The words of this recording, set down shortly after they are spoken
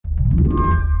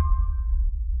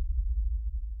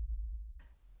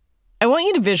I want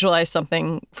you to visualize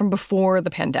something from before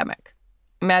the pandemic.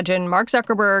 Imagine Mark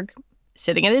Zuckerberg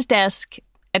sitting at his desk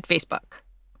at Facebook.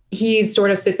 He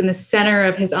sort of sits in the center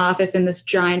of his office in this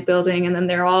giant building, and then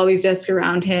there are all these desks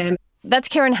around him. That's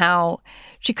Karen Howe.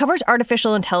 She covers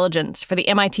artificial intelligence for the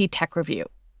MIT Tech Review.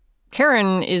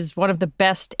 Karen is one of the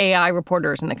best AI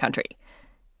reporters in the country.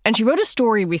 And she wrote a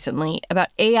story recently about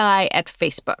AI at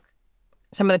Facebook.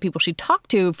 Some of the people she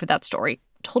talked to for that story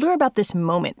told her about this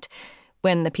moment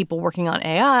when the people working on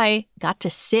AI got to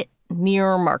sit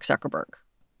near Mark Zuckerberg.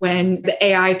 When the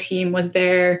AI team was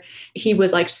there, he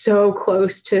was like so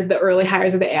close to the early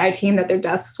hires of the AI team that their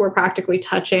desks were practically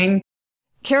touching.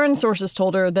 Karen's sources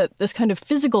told her that this kind of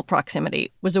physical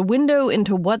proximity was a window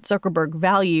into what Zuckerberg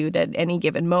valued at any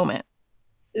given moment.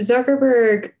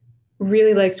 Zuckerberg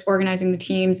really likes organizing the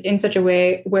teams in such a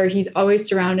way where he's always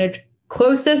surrounded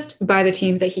closest by the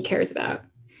teams that he cares about.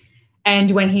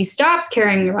 And when he stops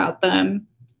caring about them,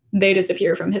 they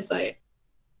disappear from his sight.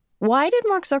 Why did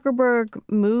Mark Zuckerberg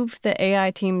move the AI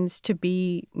teams to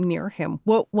be near him?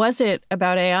 What was it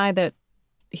about AI that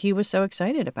he was so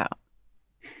excited about?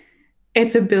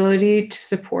 Its ability to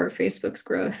support Facebook's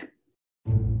growth.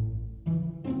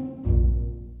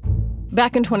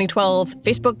 Back in 2012,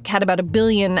 Facebook had about 1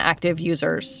 billion active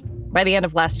users. By the end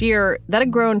of last year, that had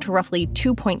grown to roughly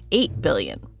 2.8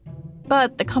 billion.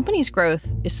 But the company's growth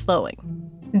is slowing.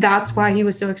 That's why he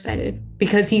was so excited,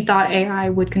 because he thought AI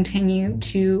would continue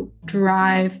to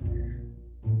drive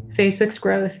Facebook's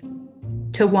growth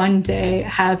to one day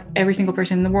have every single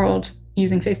person in the world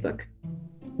using Facebook.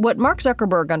 What Mark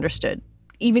Zuckerberg understood,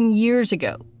 even years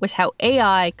ago, was how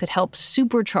AI could help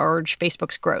supercharge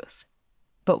Facebook's growth.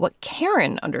 But what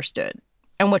Karen understood,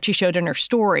 and what she showed in her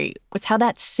story, was how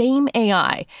that same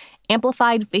AI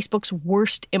amplified Facebook's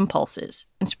worst impulses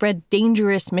and spread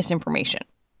dangerous misinformation.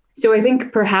 So I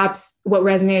think perhaps what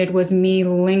resonated was me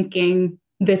linking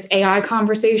this AI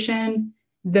conversation,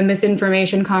 the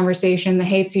misinformation conversation, the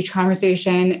hate speech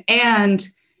conversation, and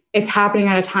it's happening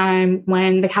at a time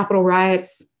when the Capitol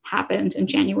riots happened in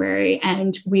January,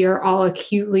 and we are all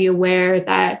acutely aware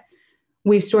that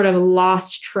we've sort of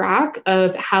lost track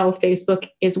of how Facebook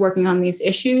is working on these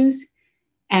issues.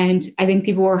 And I think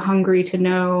people were hungry to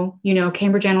know,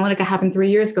 Cambridge Analytica happened 3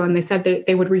 years ago and they said that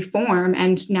they would reform.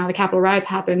 And now the Capitol riots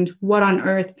happened. What on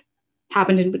earth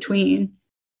happened in between?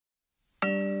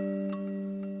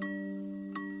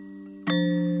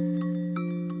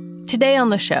 Today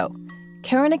on the show,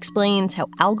 Karen explains how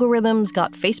algorithms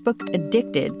got Facebook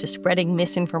addicted to spreading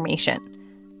misinformation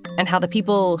and how the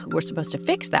people who were supposed to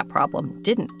fix that problem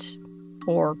didn't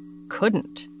or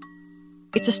couldn't.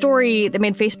 It's a story that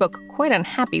made Facebook quite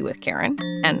unhappy with Karen,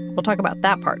 and we'll talk about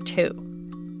that part too.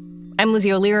 I'm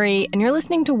Lizzie O'Leary, and you're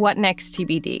listening to What Next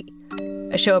TBD,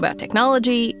 a show about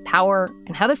technology, power,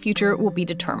 and how the future will be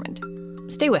determined.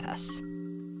 Stay with us.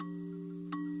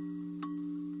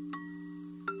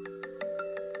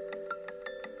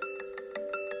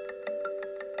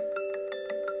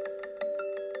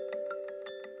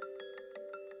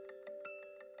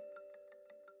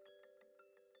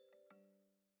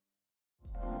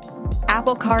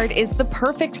 Apple Card is the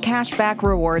perfect cashback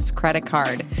rewards credit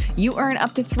card. You earn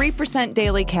up to 3%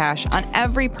 daily cash on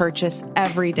every purchase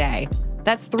every day.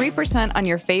 That's 3% on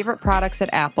your favorite products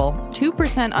at Apple,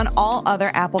 2% on all other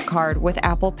Apple Card with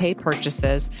Apple Pay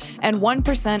purchases, and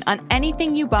 1% on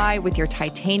anything you buy with your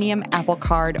titanium Apple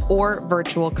Card or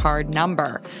virtual card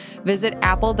number. Visit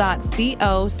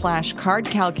apple.co/card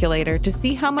calculator to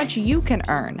see how much you can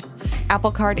earn.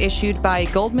 Apple Card issued by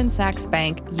Goldman Sachs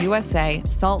Bank, USA,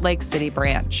 Salt Lake City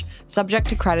branch. Subject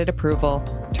to credit approval.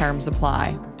 Terms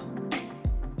apply.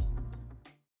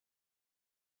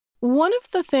 One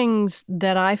of the things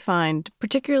that I find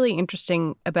particularly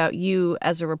interesting about you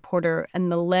as a reporter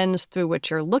and the lens through which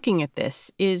you're looking at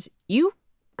this is you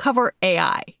cover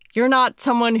AI. You're not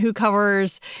someone who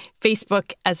covers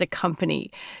Facebook as a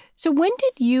company. So when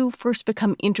did you first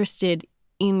become interested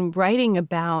in writing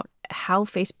about how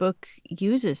Facebook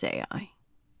uses AI?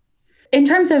 In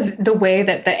terms of the way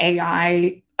that the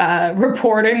AI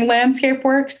reporting landscape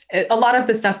works, a lot of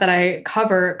the stuff that I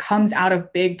cover comes out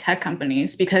of big tech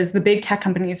companies because the big tech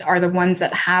companies are the ones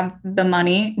that have the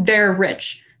money. They're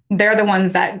rich. They're the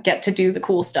ones that get to do the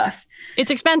cool stuff.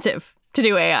 It's expensive to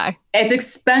do AI. It's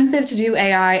expensive to do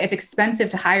AI. It's expensive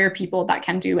to hire people that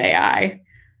can do AI.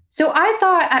 So I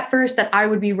thought at first that I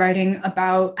would be writing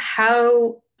about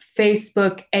how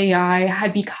Facebook AI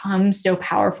had become so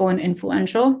powerful and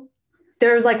influential.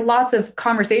 There's lots of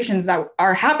conversations that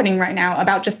are happening right now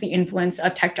about just the influence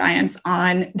of tech giants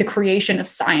on the creation of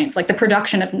science, like the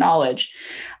production of knowledge.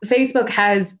 Facebook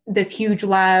has this huge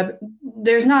lab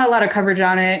there's not a lot of coverage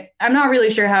on it. I'm not really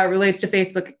sure how it relates to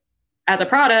Facebook as a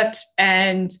product.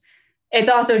 And it's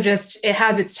also just, it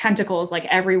has its tentacles like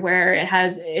everywhere. It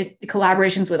has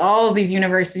collaborations with all of these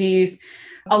universities.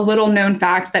 A little known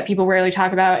fact that people rarely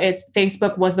talk about is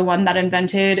Facebook was the one that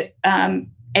invented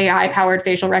AI-powered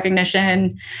facial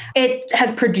recognition. It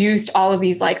has produced all of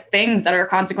these like things that are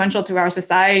consequential to our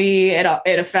society.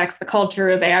 It affects the culture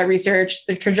of AI research,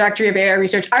 the trajectory of AI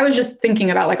research. I was just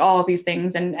thinking about like all of these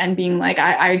things and being like,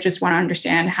 I just want to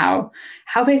understand how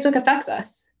Facebook affects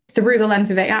us through the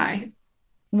lens of AI.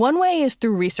 One way is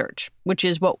through research, which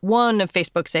is what one of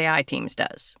Facebook's AI teams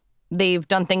does. They've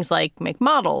done things like make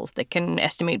models that can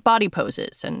estimate body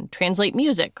poses and translate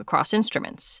music across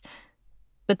instruments.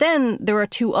 But then there are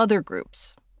two other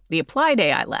groups. The Applied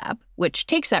AI Lab, which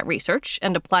takes that research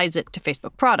and applies it to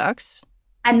Facebook products.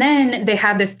 And then they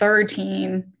have this third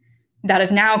team that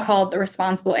is now called the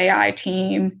Responsible AI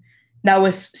Team that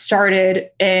was started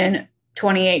in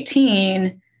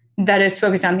 2018 that is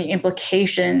focused on the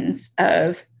implications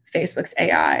of Facebook's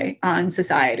AI on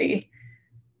society.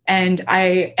 And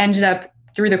I ended up,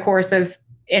 through the course of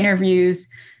interviews,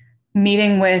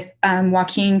 meeting with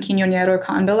Joaquin Quiñonero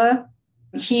Condola.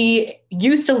 He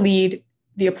used to lead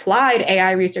the Applied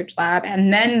AI Research Lab,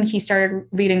 and then he started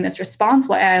leading this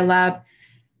Responsible AI Lab.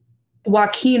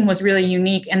 Joaquin was really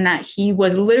unique in that he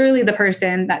was literally the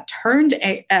person that turned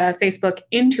Facebook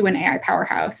into an AI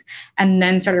powerhouse and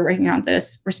then started working on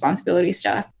this responsibility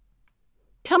stuff.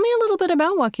 Tell me a little bit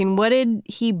about Joaquin. What did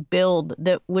he build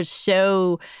that was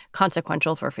so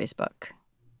consequential for Facebook?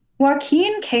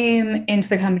 Joaquin came into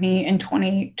the company in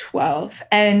 2012.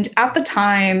 And at the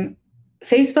time,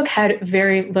 Facebook had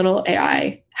very little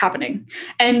AI happening.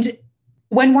 And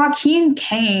when Joaquin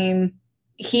came,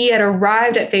 he had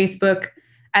arrived at Facebook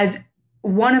as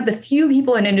one of the few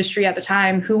people in industry at the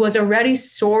time who was already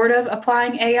sort of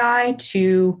applying AI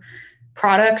to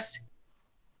products.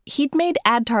 He'd made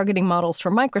ad targeting models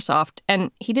for Microsoft,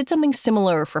 and he did something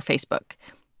similar for Facebook.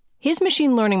 His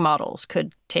machine learning models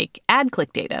could take ad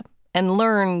click data and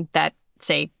learn that,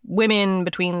 say, women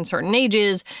between certain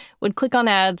ages would click on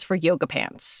ads for yoga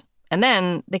pants. And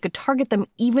then they could target them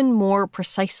even more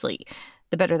precisely.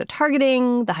 The better the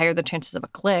targeting, the higher the chances of a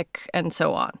click, and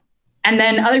so on. And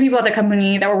then other people at the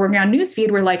company that were working on newsfeed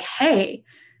were like, hey,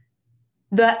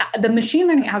 the machine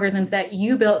learning algorithms that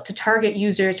you built to target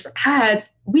users for ads,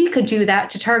 we could do that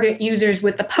to target users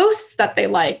with the posts that they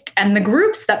like and the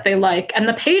groups that they like and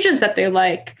the pages that they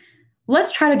like.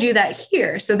 Let's try to do that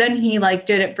here. So then he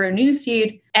did it for a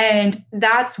newsfeed. And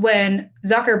that's when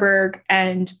Zuckerberg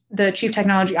and the chief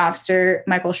technology officer,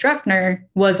 Michael Strepfner,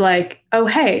 was like, oh,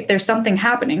 hey, there's something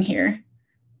happening here.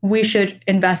 We should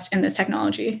invest in this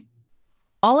technology.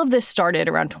 All of this started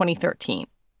around 2013.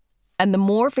 And the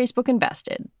more Facebook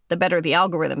invested, the better the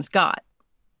algorithms got.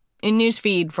 In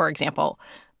newsfeed, for example,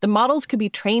 the models could be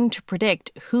trained to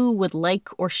predict who would like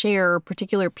or share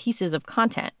particular pieces of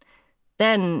content.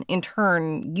 Then, in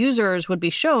turn, users would be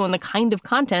shown the kind of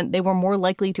content they were more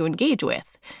likely to engage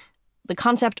with. The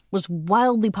concept was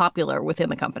wildly popular within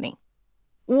the company.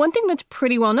 One thing that's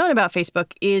pretty well known about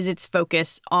Facebook is its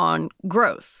focus on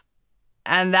growth.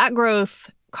 And that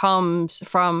growth comes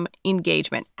from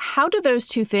engagement. How do those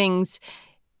two things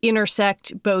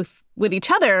intersect both with each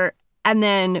other and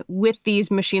then with these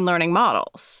machine learning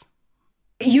models?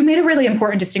 You made a really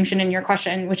important distinction in your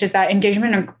question, which is that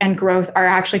engagement and growth are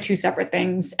actually two separate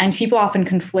things. And people often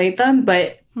conflate them.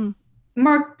 But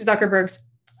Mark Zuckerberg's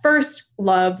first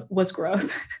love was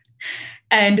growth.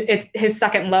 And his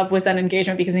second love was then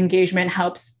engagement, because engagement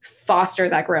helps foster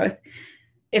that growth.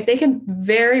 If they can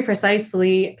very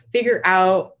precisely figure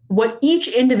out what each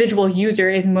individual user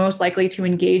is most likely to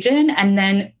engage in, and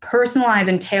then personalize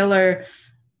and tailor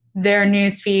their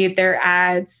newsfeed, their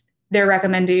ads, their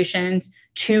recommendations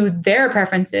to their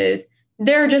preferences,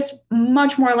 they're just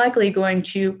much more likely going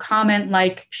to comment,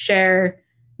 like, share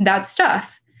that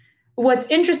stuff. What's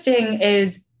interesting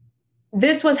is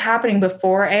this was happening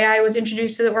before AI was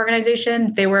introduced to the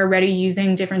organization. They were already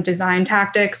using different design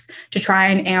tactics to try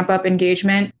and amp up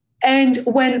engagement. And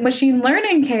when machine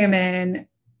learning came in,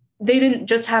 they didn't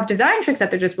just have design tricks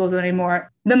at their disposal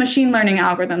anymore. The machine learning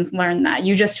algorithms learned that.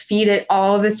 You just feed it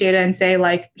all of this data and say,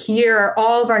 here are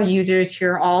all of our users,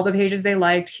 here are all the pages they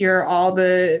liked, here are all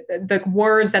the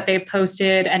words that they've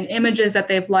posted and images that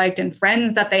they've liked and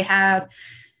friends that they have.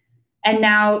 And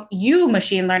now you,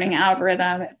 machine learning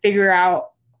algorithm, figure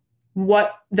out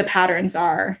what the patterns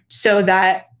are so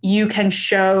that you can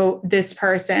show this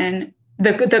person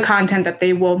the content that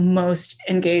they will most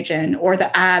engage in, or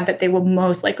the ad that they will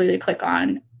most likely to click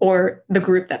on, or the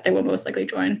group that they will most likely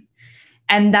join.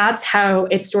 And that's how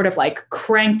it's sort of like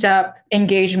cranked up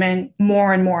engagement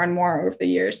more and more and more over the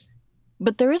years.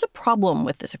 But there is a problem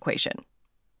with this equation.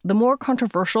 The more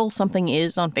controversial something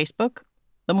is on Facebook,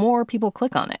 the more people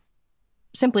click on it.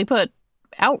 Simply put,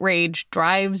 outrage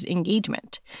drives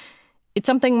engagement. It's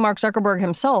something Mark Zuckerberg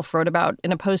himself wrote about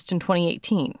in a post in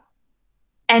 2018.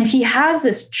 And he has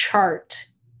this chart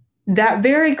that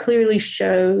very clearly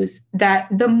shows that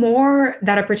the more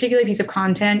that a particular piece of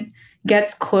content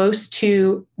gets close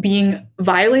to being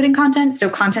violating content, so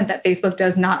content that Facebook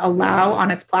does not allow on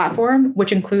its platform,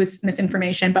 which includes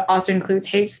misinformation, but also includes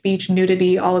hate speech,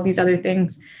 nudity, all of these other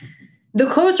things, the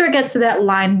closer it gets to that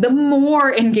line, the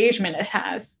more engagement it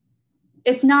has.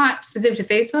 It's not specific to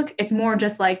Facebook. It's more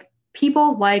just like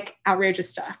people like outrageous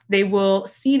stuff. They will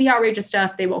see the outrageous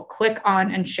stuff. They will click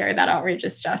on and share that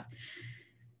outrageous stuff.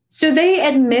 So they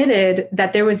admitted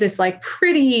that there was this like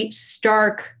pretty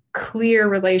stark, clear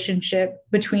relationship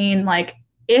between like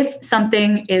if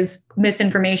something is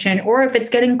misinformation or if it's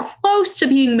getting close to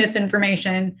being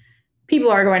misinformation, people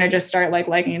are going to just start like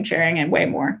liking and sharing it way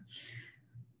more.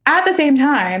 At the same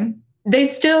time, they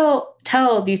still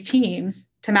tell these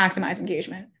teams to maximize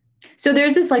engagement. So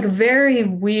there's this like very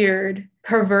weird,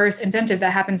 perverse incentive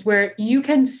that happens where you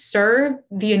can serve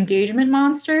the engagement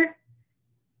monster,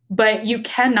 but you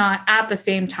cannot at the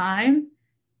same time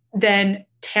then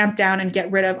tamp down and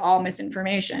get rid of all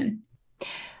misinformation.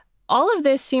 All of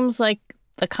this seems like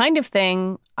the kind of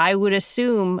thing I would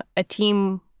assume a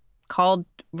team called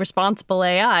Responsible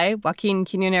AI, Joaquin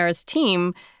Quinonera's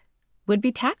team, would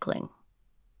be tackling.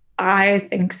 I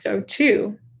think so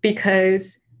too,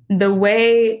 because the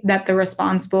way that the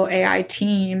Responsible AI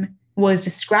team was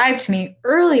described to me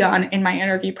early on in my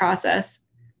interview process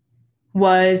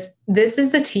was this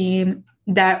is the team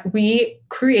that we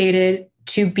created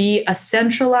to be a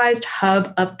centralized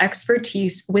hub of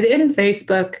expertise within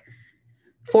Facebook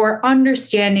for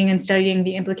understanding and studying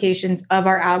the implications of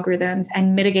our algorithms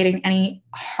and mitigating any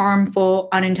harmful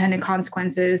unintended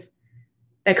consequences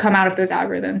that come out of those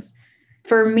algorithms.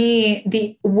 For me,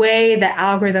 the way that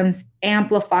algorithms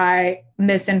amplify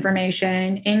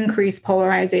misinformation, increase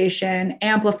polarization,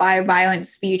 amplify violent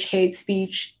speech, hate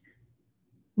speech,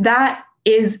 that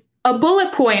is a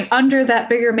bullet point under that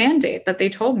bigger mandate that they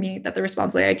told me that the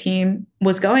Responsible AI team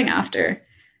was going after.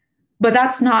 But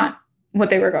that's not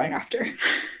what they were going after.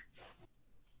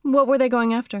 What were they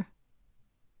going after?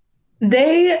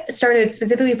 They started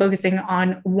specifically focusing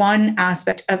on one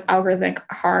aspect of algorithmic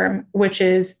harm, which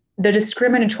is the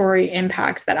discriminatory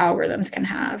impacts that algorithms can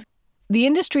have. The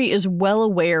industry is well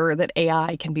aware that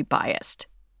AI can be biased.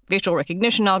 Facial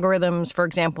recognition algorithms, for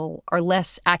example, are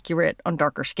less accurate on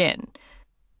darker skin.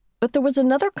 But there was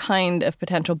another kind of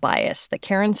potential bias that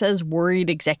Karen says worried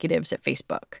executives at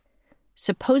Facebook.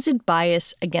 Supposed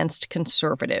bias against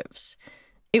conservatives.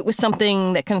 It was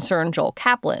something that concerned Joel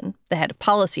Kaplan, the head of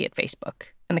policy at Facebook,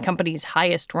 and the company's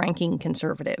highest-ranking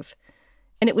conservative.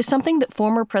 And it was something that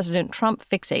former President Trump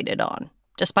fixated on,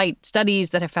 despite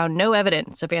studies that have found no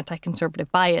evidence of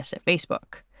anti-conservative bias at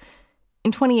Facebook.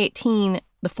 In 2018,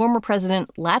 the former president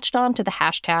latched on to the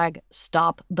hashtag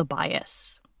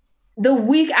 #StopTheBias. The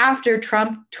week after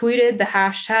Trump tweeted the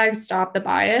hashtag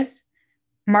 #StopTheBias,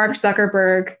 Mark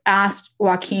Zuckerberg asked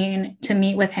Joaquin to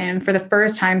meet with him for the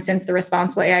first time since the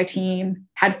Responsible AI team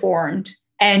had formed.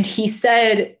 And he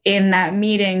said in that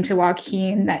meeting to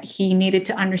Joaquin that he needed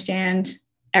to understand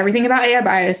everything about AI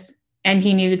bias, and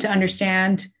he needed to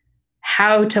understand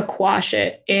how to quash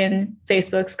it in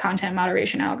Facebook's content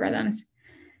moderation algorithms.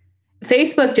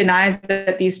 Facebook denies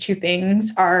that these two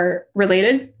things are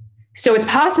related. So it's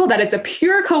possible that it's a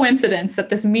pure coincidence that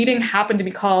this meeting happened to be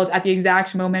called at the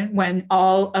exact moment when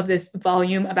all of this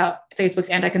volume about Facebook's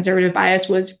anti-conservative bias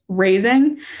was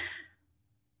raising.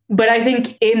 But I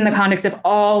think in the context of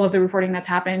all of the reporting that's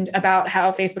happened about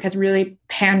how Facebook has really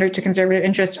pandered to conservative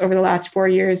interests over the last 4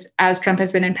 years as Trump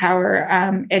has been in power,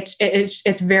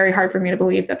 it's very hard for me to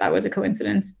believe that that was a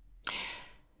coincidence.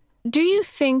 Do you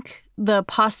think the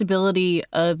possibility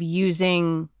of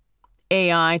using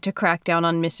AI to crack down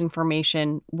on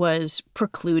misinformation was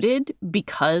precluded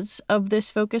because of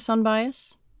this focus on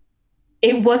bias?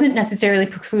 It wasn't necessarily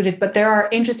precluded, but there are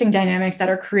interesting dynamics that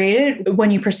are created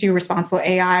when you pursue responsible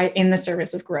AI in the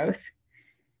service of growth.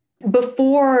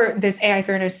 Before this AI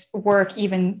fairness work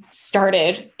even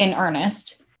started in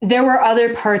earnest, there were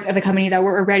other parts of the company that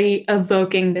were already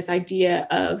evoking this idea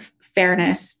of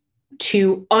fairness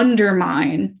to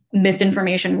undermine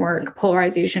misinformation work,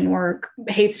 polarization work,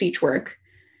 hate speech work,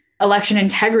 election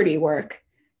integrity work.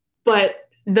 But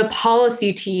the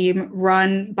policy team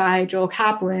run by Joel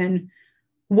Kaplan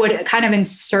would kind of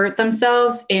insert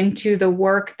themselves into the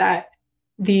work that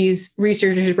these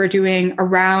researchers were doing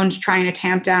around trying to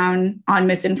tamp down on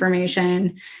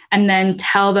misinformation, and then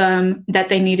tell them that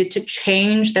they needed to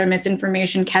change their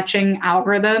misinformation catching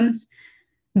algorithms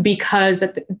because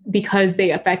they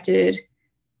affected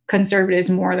conservatives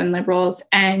more than liberals.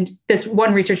 And this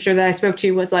one researcher that I spoke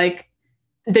to was like,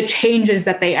 the changes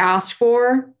that they asked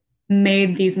for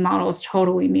made these models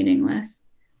totally meaningless.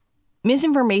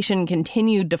 Misinformation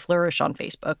continued to flourish on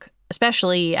Facebook,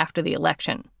 especially after the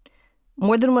election.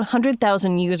 More than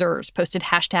 100,000 users posted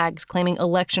hashtags claiming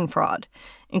election fraud,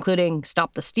 including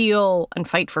Stop the Steal and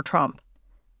Fight for Trump.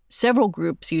 Several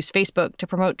groups used Facebook to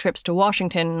promote trips to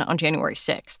Washington on January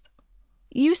 6th.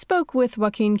 You spoke with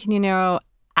Joaquin Quinonero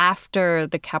after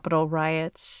the Capitol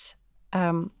riots.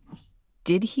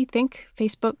 Did he think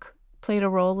Facebook played a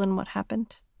role in what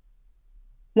happened?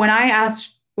 When I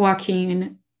asked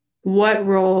Joaquin what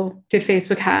role did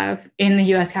Facebook have in the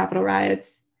U.S. Capitol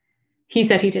riots, he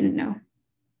said he didn't know.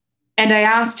 And I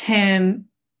asked him,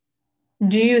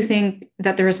 do you think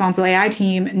that the responsible AI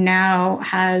team now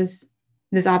has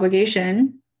this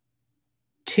obligation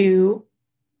to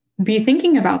be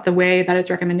thinking about the way that its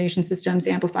recommendation systems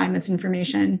amplify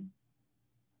misinformation,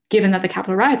 given that the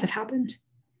Capitol riots have happened?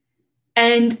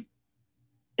 And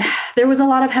there was a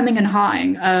lot of hemming and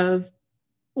hawing of,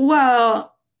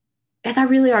 well, is that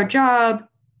really our job?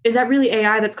 Is that really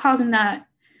AI that's causing that?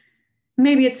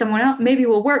 Maybe it's someone else. Maybe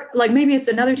we'll work, like maybe it's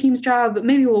another team's job, but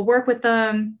maybe we'll work with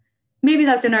them. Maybe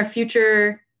that's in our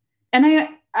future. And I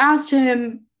asked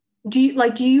him, do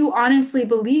you honestly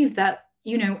believe that,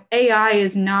 AI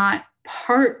is not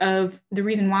part of the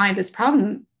reason why this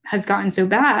problem has gotten so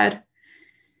bad?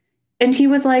 And he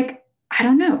was like, I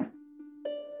don't know.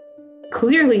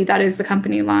 Clearly, that is the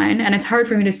company line. And it's hard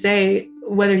for me to say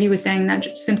whether he was saying that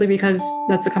simply because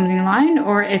that's the company line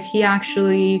or if he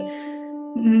actually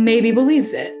maybe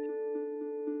believes it.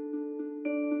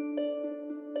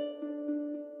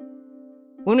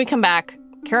 When we come back,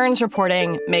 Karen's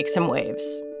reporting makes some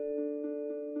waves.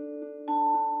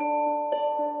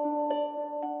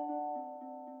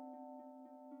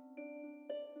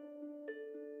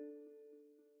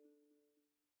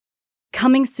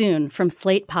 Coming soon from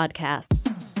Slate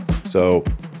Podcasts. So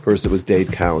first it was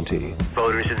Dade County.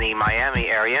 Voters in the Miami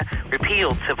area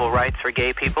repealed civil rights for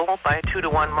gay people by a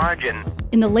 2-to-1 margin.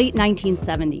 In the late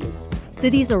 1970s,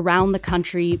 cities around the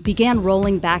country began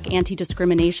rolling back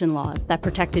anti-discrimination laws that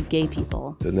protected gay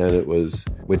people. And then it was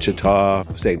Wichita,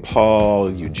 St.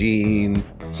 Paul, Eugene.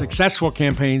 Successful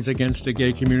campaigns against the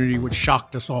gay community, which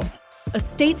shocked us all. A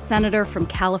state senator from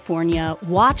California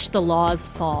watched the laws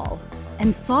fall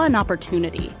and saw an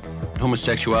opportunity.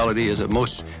 Homosexuality is a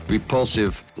most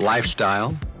repulsive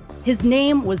lifestyle. His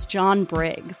name was John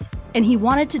Briggs, and he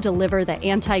wanted to deliver the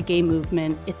anti-gay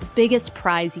movement its biggest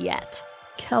prize yet.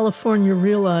 California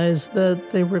realized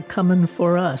that they were coming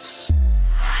for us.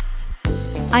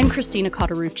 I'm Christina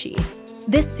Cauterucci.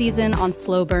 This season on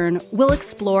Slow Burn, we'll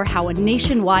explore how a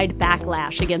nationwide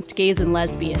backlash against gays and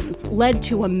lesbians led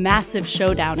to a massive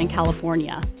showdown in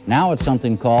California. Now it's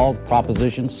something called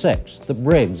Proposition 6, the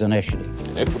Briggs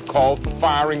Initiative. It would call for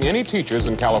firing any teachers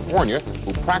in California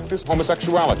who practice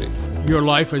homosexuality. Your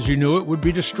life as you knew it would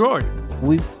be destroyed.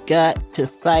 We've got to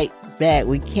fight back.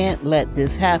 We can't let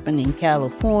this happen in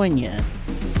California.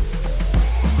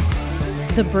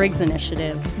 The Briggs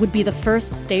Initiative would be the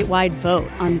first statewide vote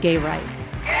on gay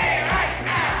rights. Gay rights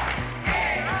now!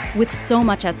 Gay rights! With so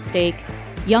much at stake,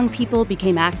 young people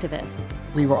became activists.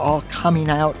 We were all coming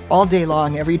out all day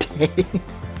long, every day.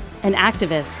 And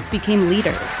activists became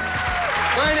leaders.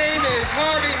 My name is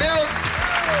Harvey Milk,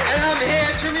 and I'm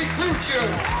here to recruit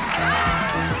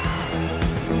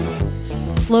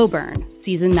you. Slow Burn,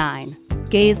 Season 9,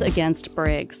 Gays Against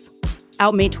Briggs.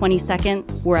 Out May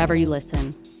 22nd, wherever you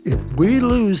listen. If we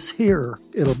lose here,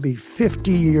 it'll be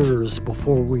 50 years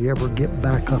before we ever get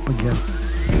back up again.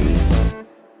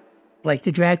 Like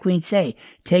the drag queens say,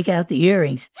 take out the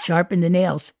earrings, sharpen the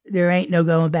nails. There ain't no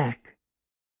going back.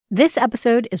 This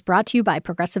episode is brought to you by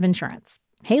Progressive Insurance.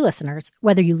 Hey, listeners,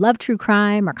 whether you love true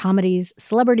crime or comedies,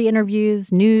 celebrity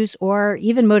interviews, news, or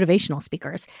even motivational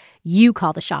speakers, you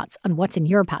call the shots on what's in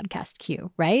your podcast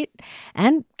queue, right?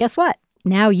 And guess what?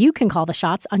 Now you can call the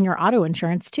shots on your auto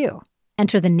insurance, too.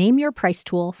 Enter the Name Your Price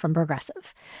tool from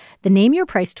Progressive. The Name Your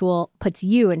Price tool puts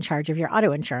you in charge of your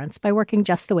auto insurance by working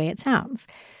just the way it sounds.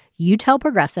 You tell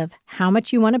Progressive how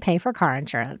much you want to pay for car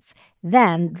insurance.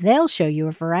 Then they'll show you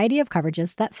a variety of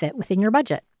coverages that fit within your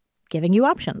budget, giving you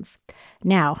options.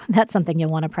 Now, that's something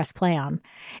you'll want to press play on.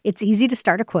 It's easy to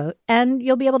start a quote, and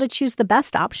you'll be able to choose the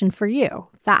best option for you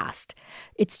fast.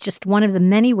 It's just one of the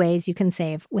many ways you can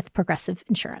save with Progressive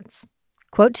Insurance.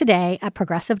 Quote today at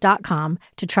Progressive.com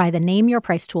to try the Name Your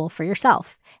Price tool for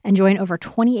yourself and join over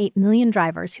 28 million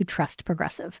drivers who trust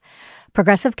Progressive.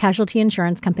 Progressive Casualty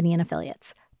Insurance Company and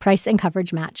Affiliates. Price and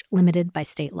coverage match limited by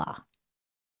state law.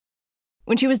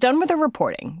 When she was done with her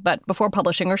reporting, but before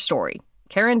publishing her story,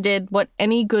 Karen did what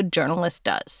any good journalist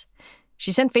does.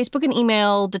 She sent Facebook an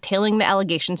email detailing the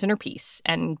allegations in her piece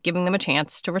and giving them a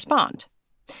chance to respond.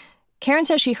 Karen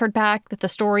says she heard back that the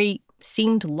story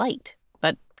seemed light,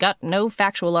 but got no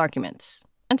factual arguments,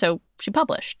 and so she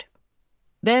published.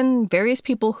 Then various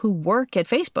people who work at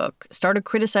Facebook started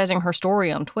criticizing her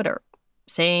story on Twitter,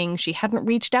 saying she hadn't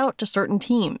reached out to certain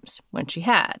teams when she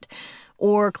had,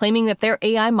 or claiming that their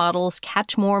AI models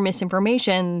catch more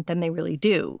misinformation than they really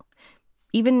do.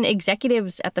 Even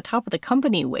executives at the top of the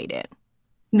company weighed in.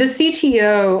 The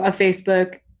CTO of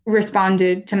Facebook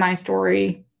responded to my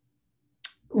story,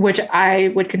 which I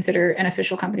would consider an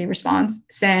official company response,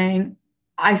 saying,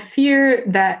 I fear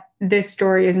that this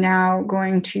story is now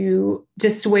going to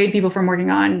dissuade people from working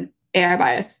on AI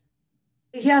bias.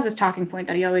 He has this talking point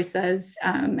that he always says,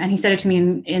 and he said it to me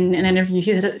in an interview.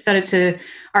 He said it to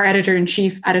our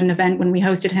editor-in-chief at an event when we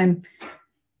hosted him.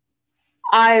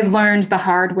 I've learned the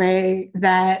hard way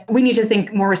that we need to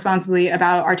think more responsibly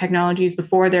about our technologies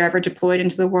before they're ever deployed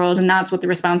into the world. And that's what the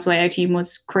Responsible AI team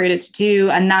was created to do.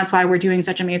 And that's why we're doing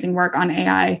such amazing work on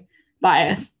AI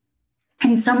bias.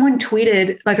 And someone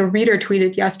tweeted, like a reader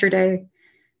tweeted yesterday,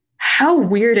 how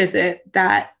weird is it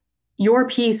that your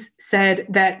piece said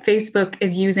that Facebook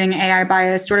is using AI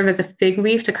bias sort of as a fig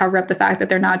leaf to cover up the fact that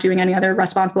they're not doing any other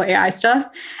responsible AI stuff.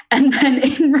 And then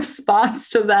in response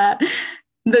to that,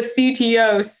 the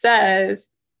CTO says,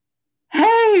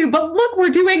 hey, but look, we're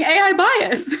doing AI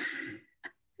bias.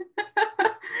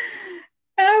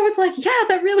 And I was like, yeah,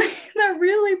 that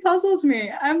really puzzles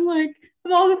me. I'm like,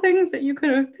 of all the things that you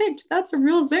could have picked, that's a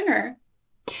real zinger.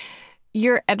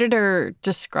 Your editor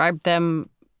described them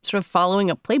sort of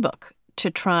following a playbook to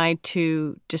try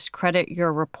to discredit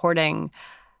your reporting.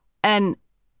 And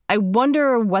I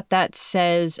wonder what that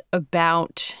says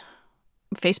about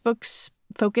Facebook's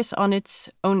focus on its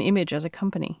own image as a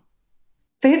company.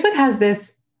 Facebook has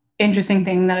this interesting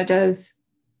thing that it does,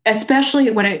 especially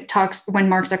when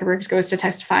Mark Zuckerberg goes to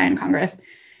testify in Congress.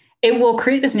 It will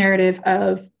create this narrative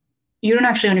of, you don't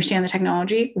actually understand the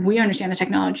technology. We understand the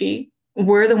technology.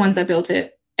 We're the ones that built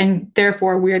it. And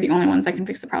therefore, we are the only ones that can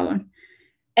fix the problem.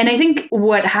 And I think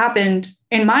what happened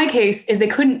in my case is they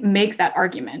couldn't make that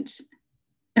argument.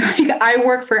 Like, I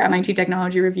work for MIT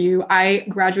Technology Review. I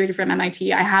graduated from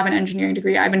MIT. I have an engineering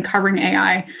degree. I've been covering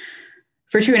AI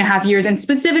for 2.5 years, and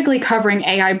specifically covering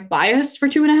AI bias for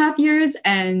 2.5 years.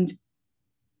 And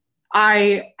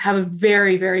I have a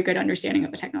very, very good understanding of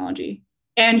the technology.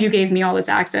 And you gave me all this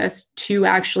access to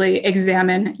actually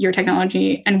examine your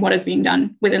technology and what is being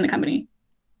done within the company.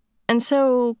 And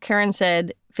so Karen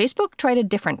said, Facebook tried a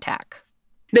different tack.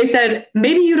 They said,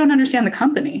 maybe you don't understand the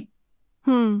company.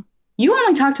 You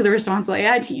only talked to the Responsible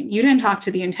AI team. You didn't talk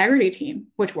to the integrity team,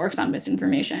 which works on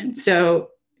misinformation. So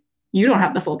you don't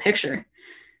have the full picture.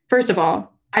 First of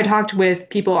all, I talked with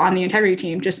people on the integrity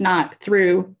team, just not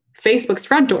through Facebook's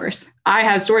front doors. I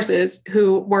have sources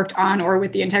who worked on or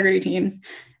with the integrity teams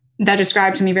that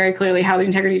described to me very clearly how the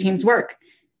integrity teams work.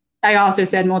 I also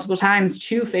said multiple times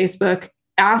to Facebook,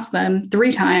 asked them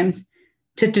 3 times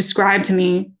to describe to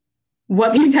me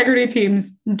what the integrity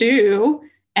teams do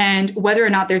and whether or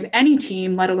not there's any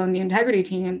team, let alone the integrity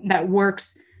team, that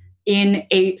works in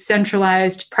a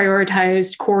centralized,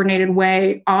 prioritized, coordinated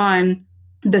way on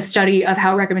the study of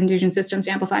how recommendation systems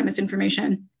amplify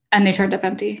misinformation. And they turned up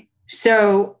empty.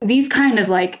 So these kind of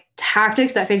like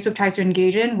tactics that Facebook tries to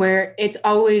engage in, where it's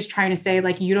always trying to say,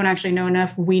 like, you don't actually know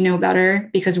enough, we know better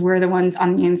because we're the ones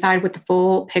on the inside with the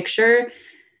full picture.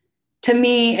 To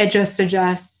me, it just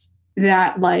suggests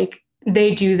that like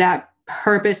they do that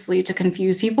purposely to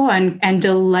confuse people and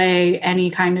delay any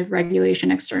kind of regulation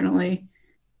externally.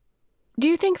 Do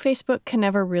you think Facebook can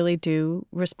never really do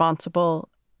responsible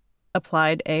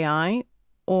applied AI,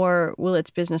 or will its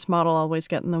business model always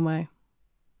get in the way?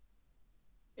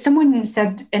 Someone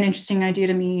said an interesting idea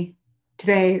to me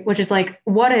today, which is like,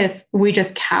 what if we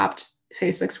just capped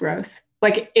Facebook's growth?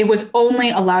 Like, it was only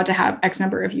allowed to have X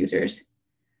number of users,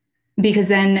 because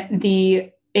then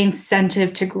the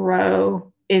incentive to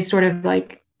grow is sort of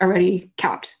like already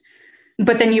capped.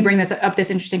 But then you bring this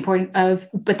interesting point of,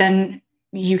 but then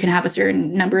you can have a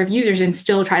certain number of users and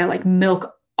still try to like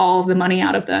milk all of the money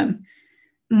out of them.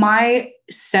 My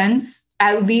sense,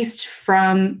 at least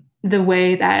from the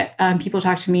way that people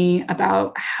talk to me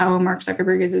about how Mark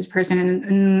Zuckerberg is as a person,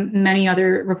 and many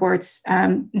other reports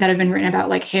that have been written about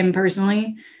like him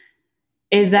personally,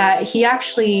 is that he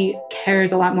actually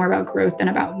cares a lot more about growth than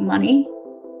about money.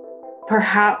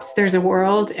 Perhaps there's a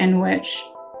world in which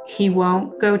he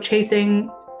won't go chasing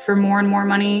for more and more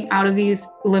money out of these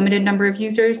limited number of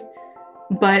users,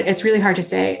 but it's really hard to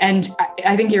say. And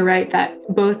I think you're right that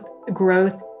both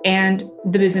growth and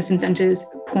the business incentives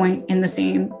point in the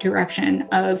same direction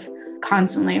of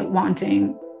constantly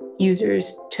wanting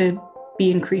users to be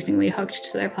increasingly hooked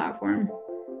to their platform.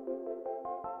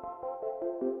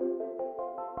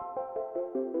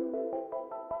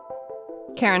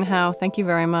 Karen Howe, thank you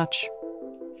very much.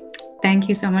 Thank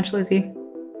you so much, Lizzie.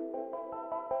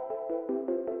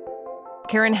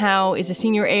 Karen Howe is a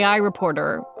senior AI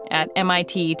reporter at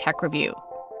MIT Tech Review.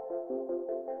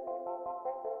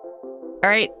 All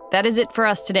right, that is it for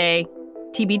us today.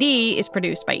 TBD is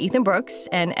produced by Ethan Brooks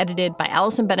and edited by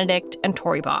Allison Benedict and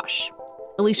Tori Bosch.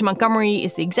 Alicia Montgomery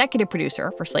is the executive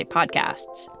producer for Slate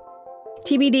Podcasts.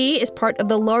 TBD is part of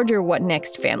the larger What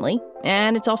Next family,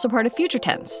 and it's also part of Future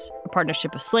Tense, a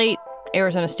partnership of Slate,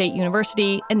 Arizona State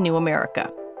University, and New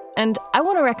America. And I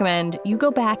want to recommend you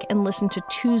go back and listen to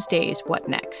Tuesday's What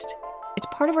Next. It's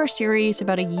part of our series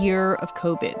about a year of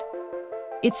COVID.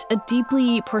 It's a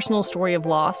deeply personal story of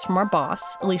loss from our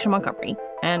boss, Alicia Montgomery,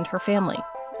 and her family.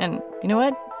 And you know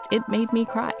what? It made me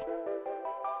cry.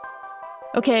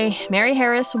 Okay, Mary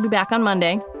Harris will be back on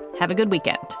Monday. Have a good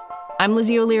weekend. I'm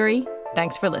Lizzie O'Leary.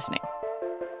 Thanks for listening.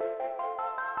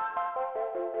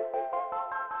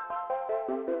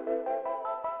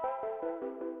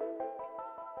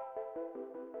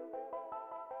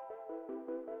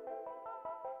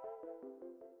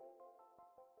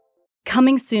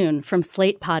 Coming soon from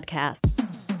Slate Podcasts.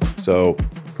 So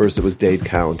first it was Dade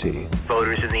County.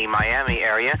 Voters in the Miami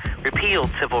area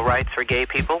repealed civil rights for gay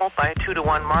people by a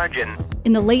 2-to-1 margin.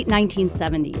 In the late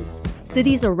 1970s,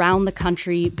 cities around the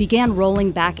country began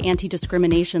rolling back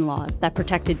anti-discrimination laws that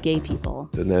protected gay people.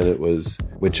 And then it was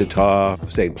Wichita,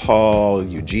 St. Paul,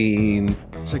 Eugene.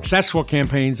 Successful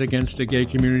campaigns against the gay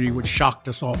community, which shocked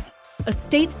us all. A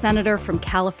state senator from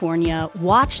California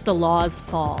watched the laws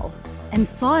fall and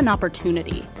saw an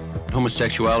opportunity.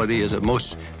 Homosexuality is a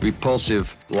most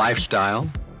repulsive lifestyle.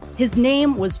 His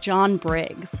name was John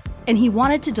Briggs, and he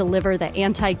wanted to deliver the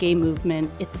anti-gay movement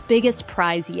its biggest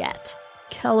prize yet.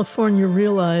 California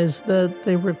realized that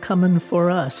they were coming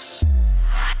for us.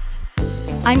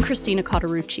 I'm Christina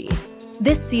Cauterucci.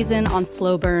 This season on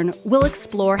Slow Burn, we'll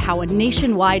explore how a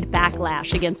nationwide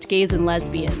backlash against gays and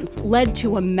lesbians led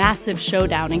to a massive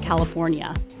showdown in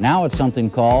California. Now it's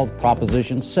something called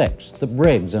Proposition 6, the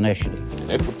Briggs Initiative.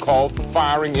 It would call for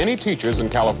firing any teachers in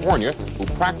California who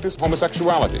practice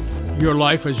homosexuality. Your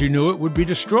life as you knew it would be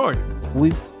destroyed.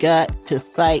 We've got to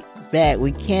fight back.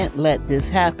 We can't let this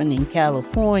happen in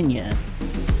California.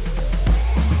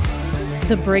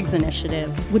 The Briggs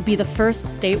Initiative would be the first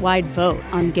statewide vote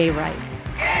on gay rights.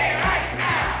 Gay rights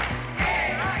now!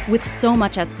 Gay rights! With so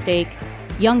much at stake,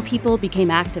 young people became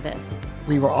activists.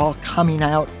 We were all coming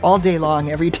out all day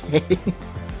long, every day.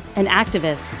 And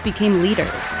activists became leaders.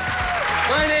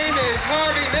 My name is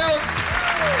Harvey Milk,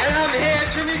 and I'm here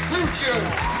to recruit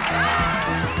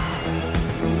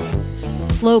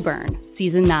you. Slow Burn,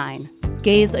 Season 9,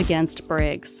 Gays Against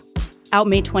Briggs. Out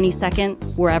May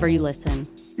 22nd, wherever you listen.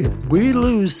 If we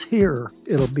lose here,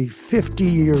 it'll be 50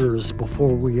 years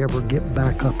before we ever get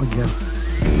back up again.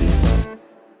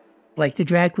 Like the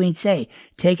drag queens say,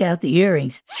 take out the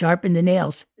earrings, sharpen the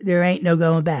nails. There ain't no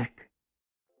going back.